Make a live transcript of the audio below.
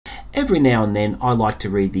Every now and then I like to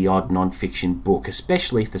read the odd non-fiction book,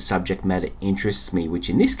 especially if the subject matter interests me, which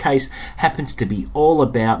in this case happens to be all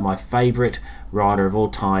about my favourite writer of all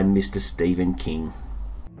time, Mr. Stephen King.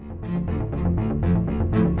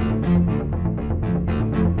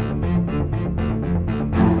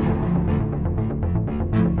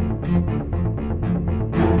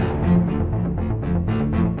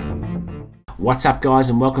 What's up guys,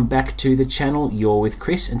 and welcome back to the channel. You're with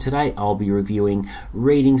Chris, and today I'll be reviewing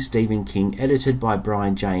Reading Stephen King, edited by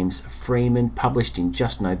Brian James Freeman, published in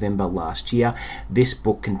just November last year. This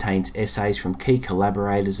book contains essays from key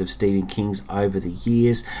collaborators of Stephen King's over the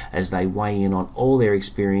years as they weigh in on all their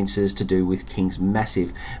experiences to do with King's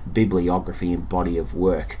massive bibliography and body of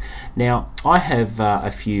work. Now, I have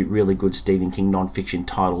a few really good Stephen King non-fiction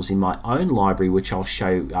titles in my own library, which I'll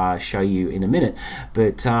show you in a minute,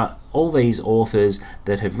 but all these authors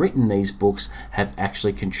that have written these books have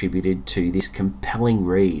actually contributed to this compelling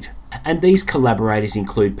read. And these collaborators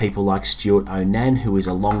include people like Stuart Onan, who is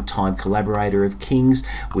a long-time collaborator of King's.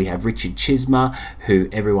 We have Richard Chismer, who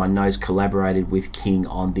everyone knows collaborated with King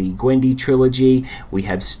on the Gwendy trilogy. We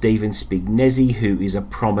have Stephen Spignesi, who is a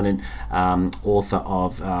prominent author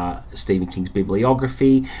of Stephen King's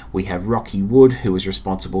bibliography. We have Rocky Wood, who was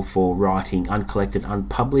responsible for writing Uncollected,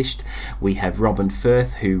 Unpublished. We have Robin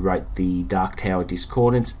Firth, who wrote the Dark Tower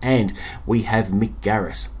Discordance. And we have Mick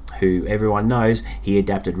Garris, who everyone knows. He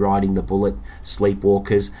adapted Riding the Bullet,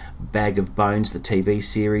 Sleepwalkers, Bag of Bones, the TV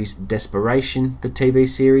series, Desperation, the TV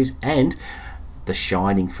series, and The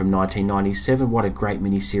Shining from 1997. What a great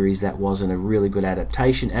miniseries that was, and a really good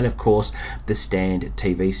adaptation. And of course, The Stand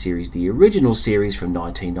TV series, the original series from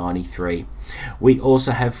 1993. We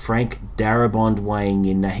also have Frank Darabont weighing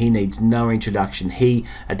in. Now, he needs no introduction. He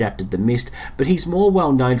adapted The Mist, but he's more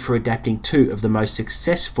well known for adapting two of the most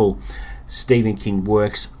successful Stephen King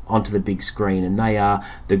works onto the big screen, and they are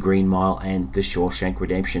The Green Mile and The Shawshank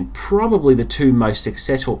Redemption, probably the two most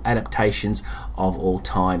successful adaptations of all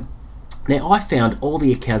time. Now, I found all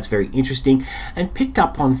the accounts very interesting and picked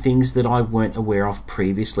up on things that I weren't aware of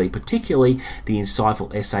previously, particularly the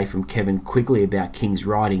insightful essay from Kevin Quigley about King's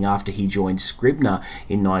writing after he joined Scribner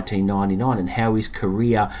in 1999 and how his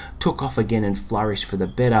career took off again and flourished for the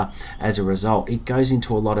better as a result. It goes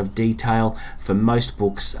into a lot of detail for most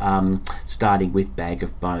books, starting with Bag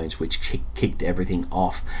of Bones, which kicked everything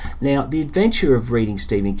off. Now, The Adventure of Reading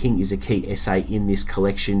Stephen King is a key essay in this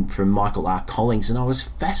collection from Michael R. Collins, and I was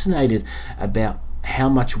fascinated about how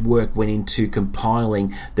much work went into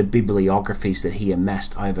compiling the bibliographies that he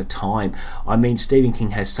amassed over time. I mean, Stephen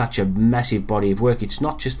King has such a massive body of work. It's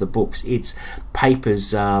not just the books, it's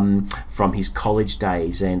papers from his college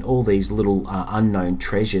days and all these little unknown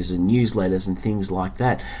treasures and newsletters and things like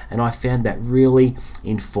that. And I found that really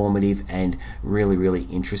informative and really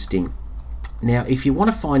interesting. Now, if you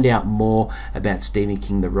want to find out more about Stephen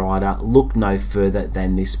King the writer, look no further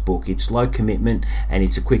than this book. It's low commitment and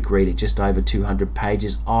it's a quick read at just over 200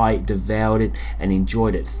 pages. I devoured it and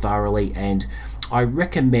enjoyed it thoroughly, and I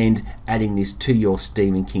recommend adding this to your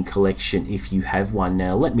Stephen King collection if you have one.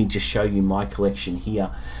 Now, let me just show you my collection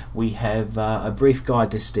here. We have A Brief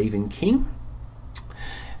Guide to Stephen King.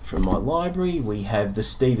 From my library, we have The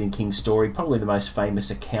Stephen King Story, probably the most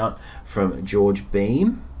famous account from George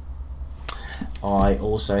Beam. I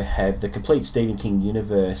also have The Complete Stephen King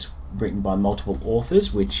Universe, written by multiple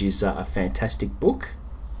authors, which is a fantastic book.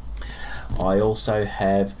 I also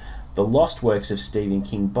have The Lost Works of Stephen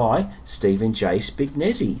King by Stephen J.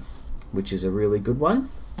 Spignesi, which is a really good one.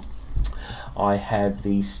 I have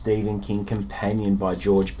the Stephen King Companion by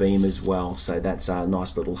George Beam as well, so that's a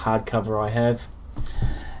nice little hardcover I have.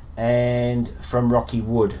 And from Rocky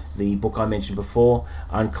Wood, the book I mentioned before,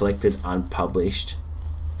 Uncollected, Unpublished.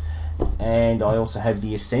 And I also have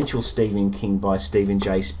The Essential Stephen King by Stephen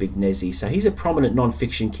J. Spignesi. So he's a prominent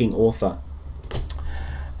non-fiction King author.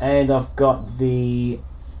 And I've got the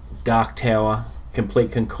Dark Tower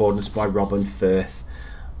Complete Concordance by Robin Firth.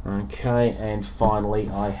 Okay, and finally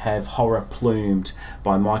I have Horror Plumed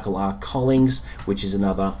by Michael R. Collins, which is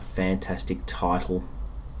another fantastic title.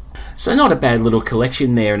 So not a bad little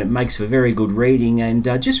collection there, and it makes for very good reading. And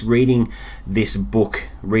just reading this book,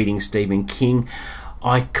 Reading Stephen King,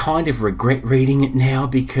 I kind of regret reading it now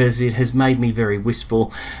because it has made me very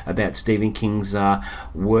wistful about Stephen King's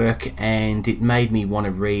work, and it made me want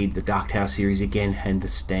to read the Dark Tower series again and The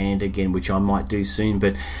Stand again, which I might do soon.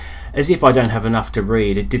 But as if I don't have enough to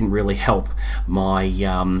read, it didn't really help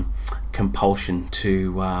my compulsion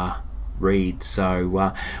to read.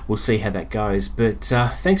 So we'll see how that goes. But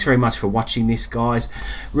thanks very much for watching this, guys.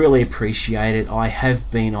 Really appreciate it. I have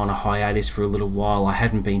been on a hiatus for a little while. I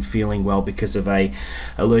hadn't been feeling well because of a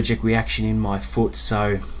allergic reaction in my foot,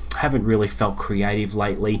 so haven't really felt creative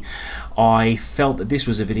lately. I felt that this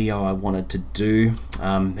was a video I wanted to do.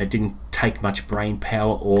 It didn't take much brain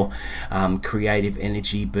power or creative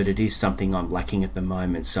energy, but it is something I'm lacking at the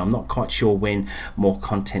moment, so I'm not quite sure when more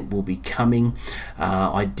content will be coming.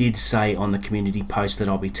 I did say on the community post that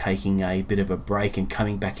I'll be taking a bit of a break and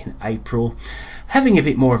coming back in April. Having a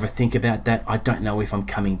bit more of a think about that. I don't know if I'm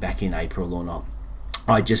coming back in April or not.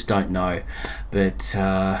 I just don't know, but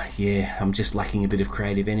yeah, I'm just lacking a bit of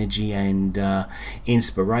creative energy and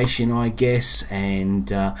inspiration, I guess,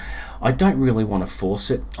 and I don't really want to force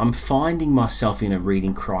it. I'm finding myself in a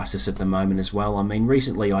reading crisis at the moment as well. I mean,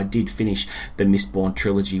 recently I did finish the Mistborn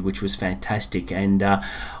trilogy, which was fantastic, and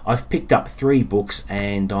I've picked up 3 books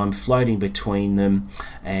and I'm floating between them,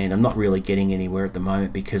 and I'm not really getting anywhere at the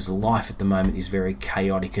moment because life at the moment is very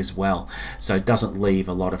chaotic as well, so it doesn't leave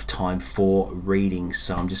a lot of time for reading.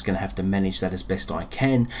 So I'm just going to have to manage that as best I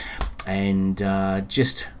can and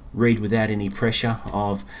just read without any pressure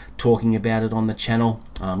of talking about it on the channel.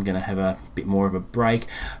 I'm going to have a bit more of a break.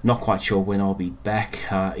 Not quite sure when I'll be back.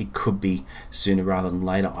 It could be sooner rather than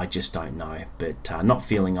later. I just don't know. But not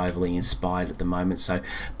feeling overly inspired at the moment. So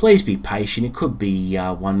please be patient. It could be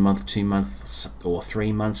 1 month, 2 months, or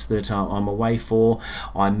 3 months that I'm away for.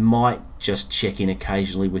 I might just check in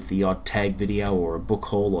occasionally with the odd tag video or a book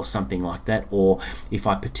haul or something like that, or if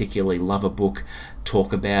I particularly love a book,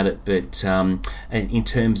 talk about it. But in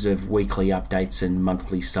terms of weekly updates and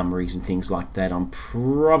monthly summaries and things like that, I'm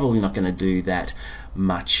probably not going to do that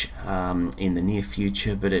much in the near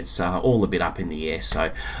future, but it's all a bit up in the air,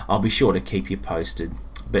 so I'll be sure to keep you posted.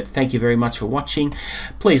 But thank you very much for watching.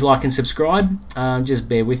 Please like and subscribe. Just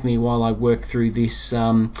bear with me while I work through this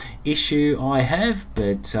issue I have,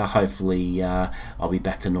 but hopefully I'll be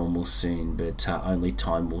back to normal soon, but only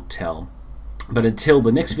time will tell. But until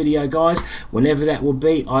the next video, guys, whenever that will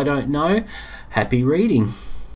be, I don't know, happy reading.